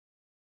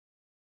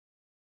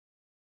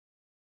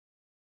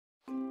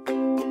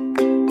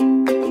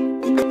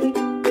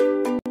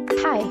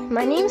Hi,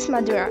 my name's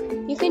Madhura.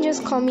 You can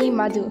just call me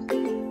Madhu.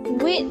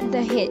 With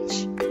the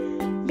hitch.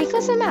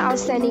 Because of my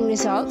outstanding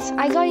results,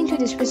 I got into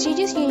this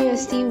prestigious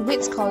university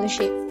with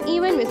scholarship,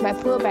 even with my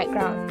poor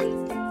background.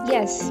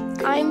 Yes,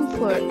 I'm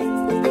poor.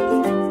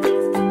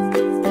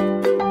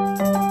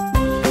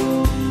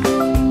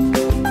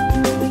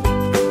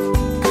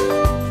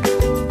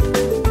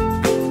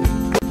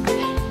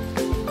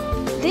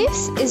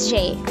 This is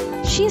Jay.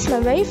 She's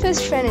my very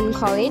first friend in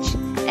college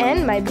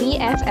and my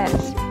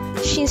BFF.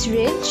 She's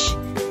rich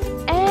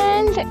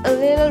and a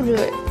little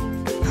rude.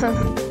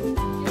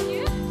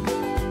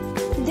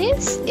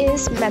 This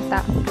is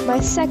Meta, my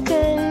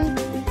second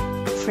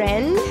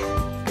friend.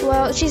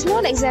 Well, she's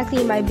not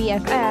exactly my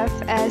BFF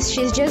as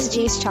she's just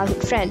Jay's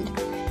childhood friend.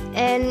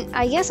 And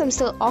I guess I'm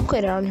still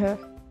awkward around her.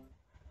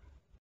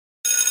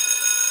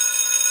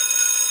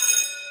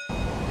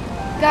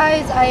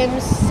 Guys, I am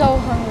so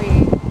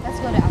hungry. Let's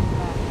go to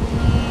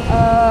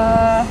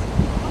Alpha.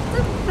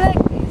 The flag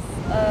is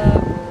a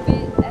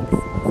bit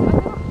expensive.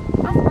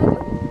 Ask Madhu.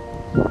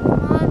 Come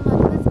on,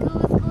 Madhu,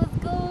 let's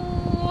go.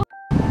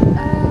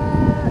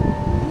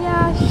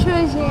 Yeah,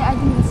 sure, Jay. I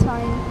think it's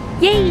fine.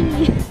 Yay!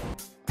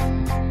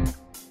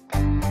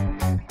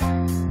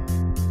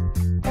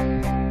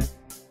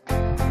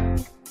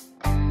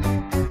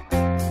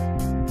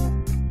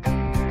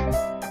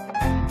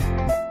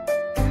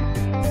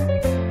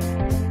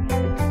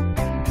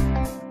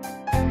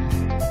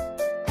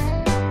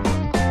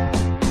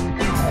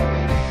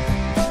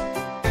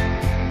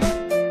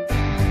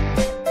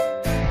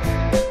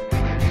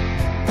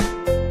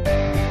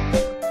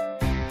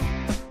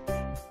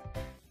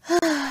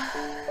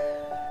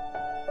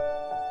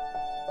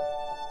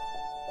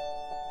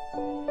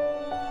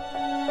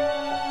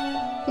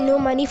 No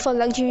money for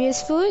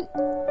luxurious food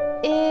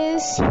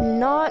is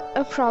not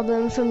a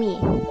problem for me.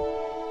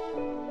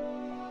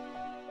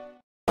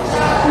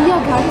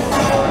 Yeah, guys,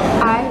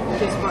 I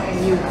just bought a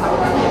new car.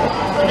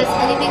 If it's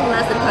anything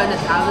less than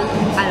 100,000,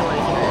 I don't want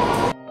to hear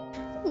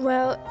it.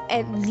 Well,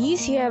 at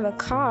least you have a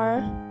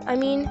car. I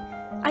mean,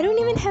 I don't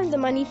even have the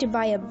money to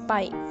buy a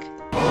bike.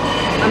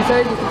 I'm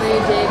sorry to disappoint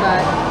you, Jay,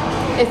 but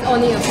it's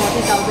only a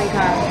 40,000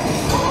 car.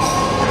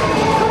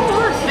 Come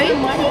on, it's a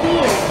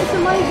Myvi. It's a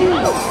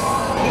Myvi.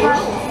 But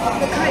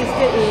the car is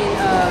still in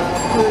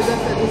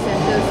Polarized service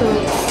center, so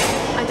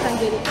I can't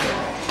get it.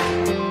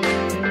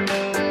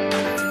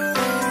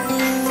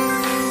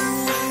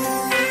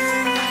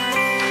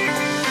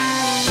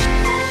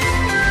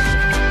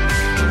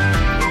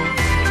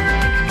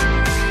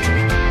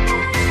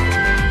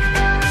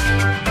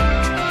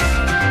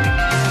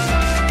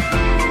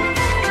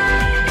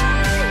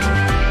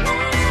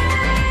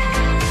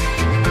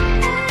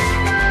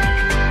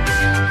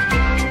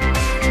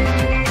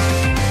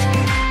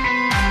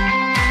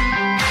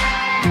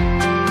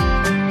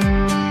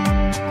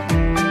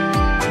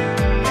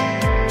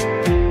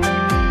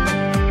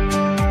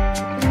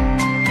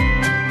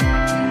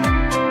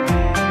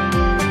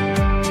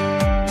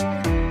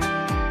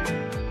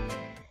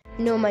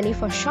 No money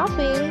for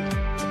shopping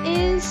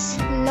is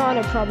not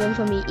a problem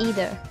for me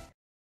either.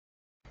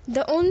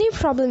 The only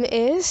problem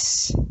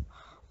is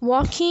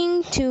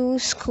walking to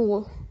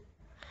school.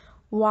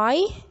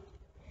 Why?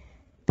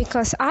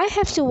 Because I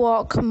have to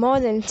walk more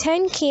than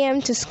 10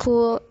 km to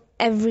school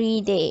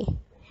every day.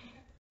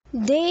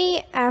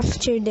 Day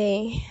after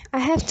day, I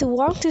have to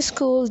walk to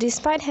school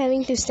despite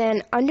having to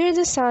stand under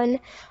the sun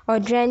or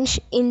drenched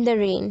in the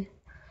rain.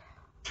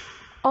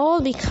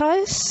 All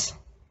because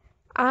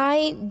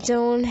I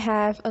don't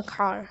have a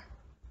car.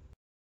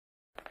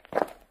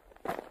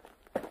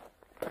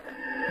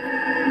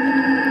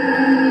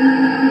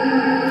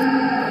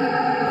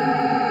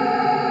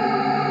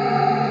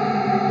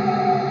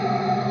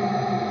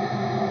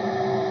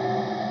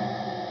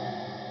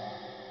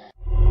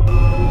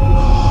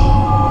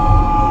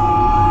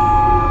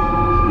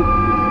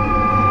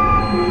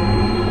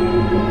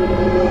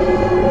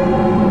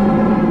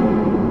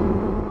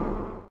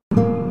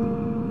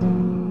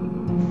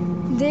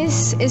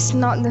 This is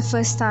not the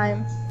first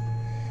time.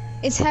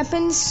 It's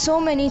happened so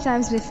many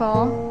times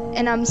before,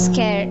 and I'm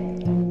scared.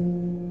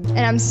 And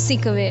I'm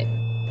sick of it.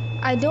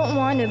 I don't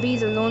want to be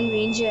the Lone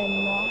Ranger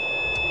anymore.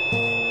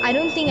 I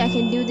don't think I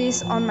can do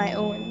this on my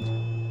own.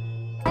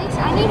 Guys,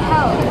 I need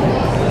help.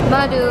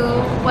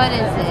 Madhu, what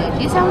is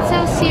it? You sound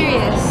so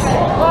serious.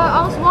 Well,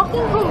 I was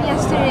walking home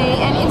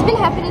yesterday, and it's been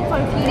happening for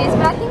a few days,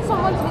 but I think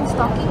someone's been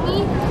stalking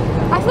me.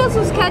 I feel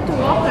so scared to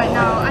walk right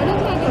now. I don't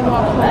think I can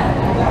walk home.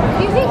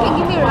 Do you think you can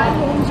give me a ride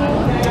home, Jay?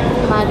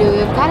 Madhu,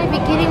 you've got to be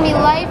kidding me.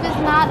 Life is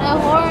not a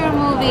horror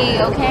movie,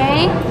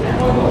 okay?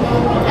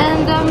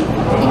 And,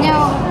 you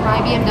know,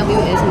 my BMW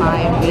is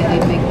my really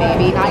big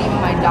baby. Not even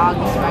my dog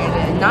is riding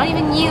it. Not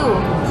even you.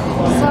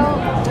 So,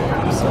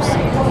 I'm so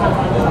sick.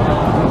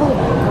 Oh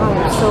God,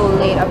 I'm so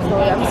late.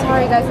 I'm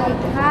sorry, guys. I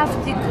have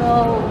to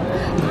go.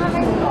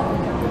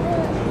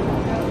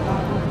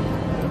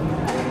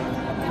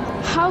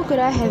 How could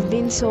I have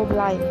been so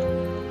blind?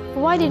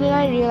 Why didn't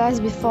I realize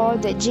before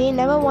that Jay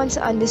never once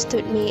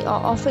understood me or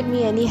offered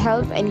me any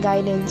help and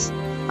guidance?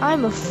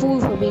 I'm a fool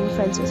for being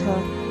friends with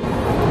her.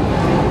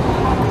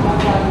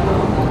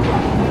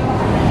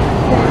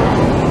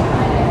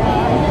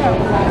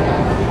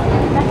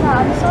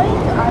 I'm sorry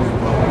to ask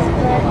this,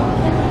 but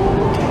can you...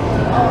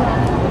 Oh,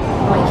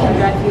 I can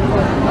drive you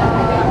home.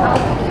 I'll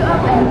pick you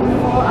up and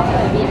go after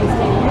a bit.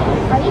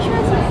 Are you sure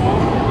it's okay?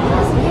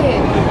 It's okay.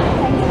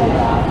 Thanks for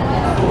that.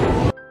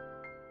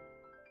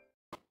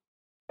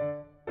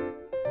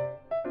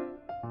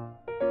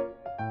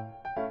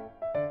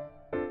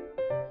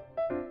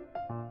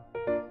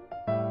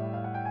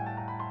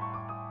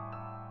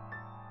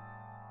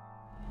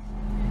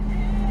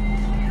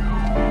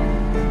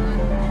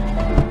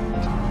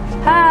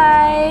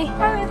 Hi!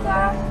 Hi, Rita!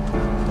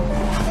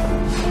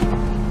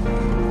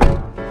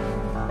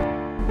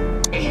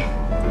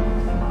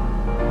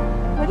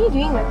 What are you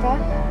doing, Rita?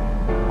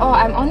 Oh,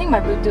 I'm owning my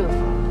Bluetooth.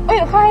 Oh,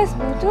 your car has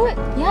Bluetooth?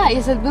 Yeah,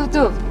 it's a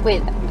Bluetooth.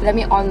 Wait, let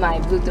me on my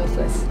Bluetooth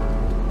first.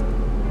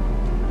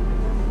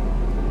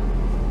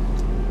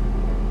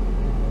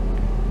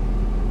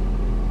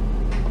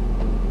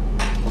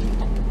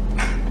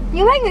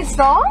 You like this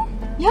song?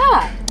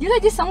 Yeah, you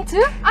like this song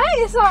too? I like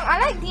this song. I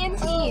like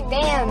TNT.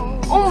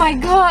 Damn. Oh my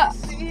god.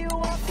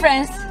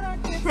 Friends.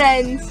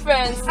 Friends.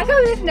 I I can't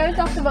believe we've never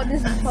talked about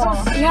this before.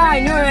 Yeah, I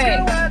know,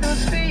 right?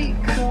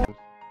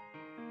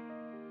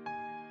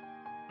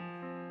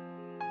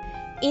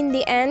 In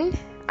the end,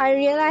 I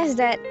realized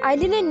that I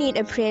didn't need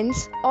a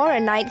prince or a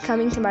knight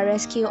coming to my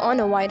rescue on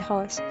a white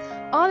horse.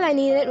 All I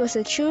needed was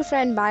a true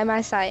friend by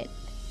my side.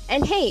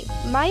 And hey,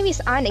 Myvis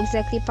aren't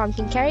exactly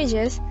pumpkin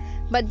carriages,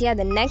 but they're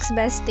the next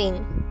best thing.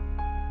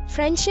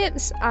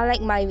 Friendships are like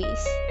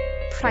Myvis,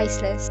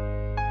 priceless.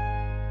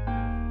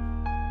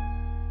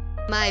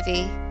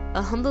 Myvi,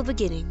 a humble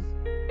beginning.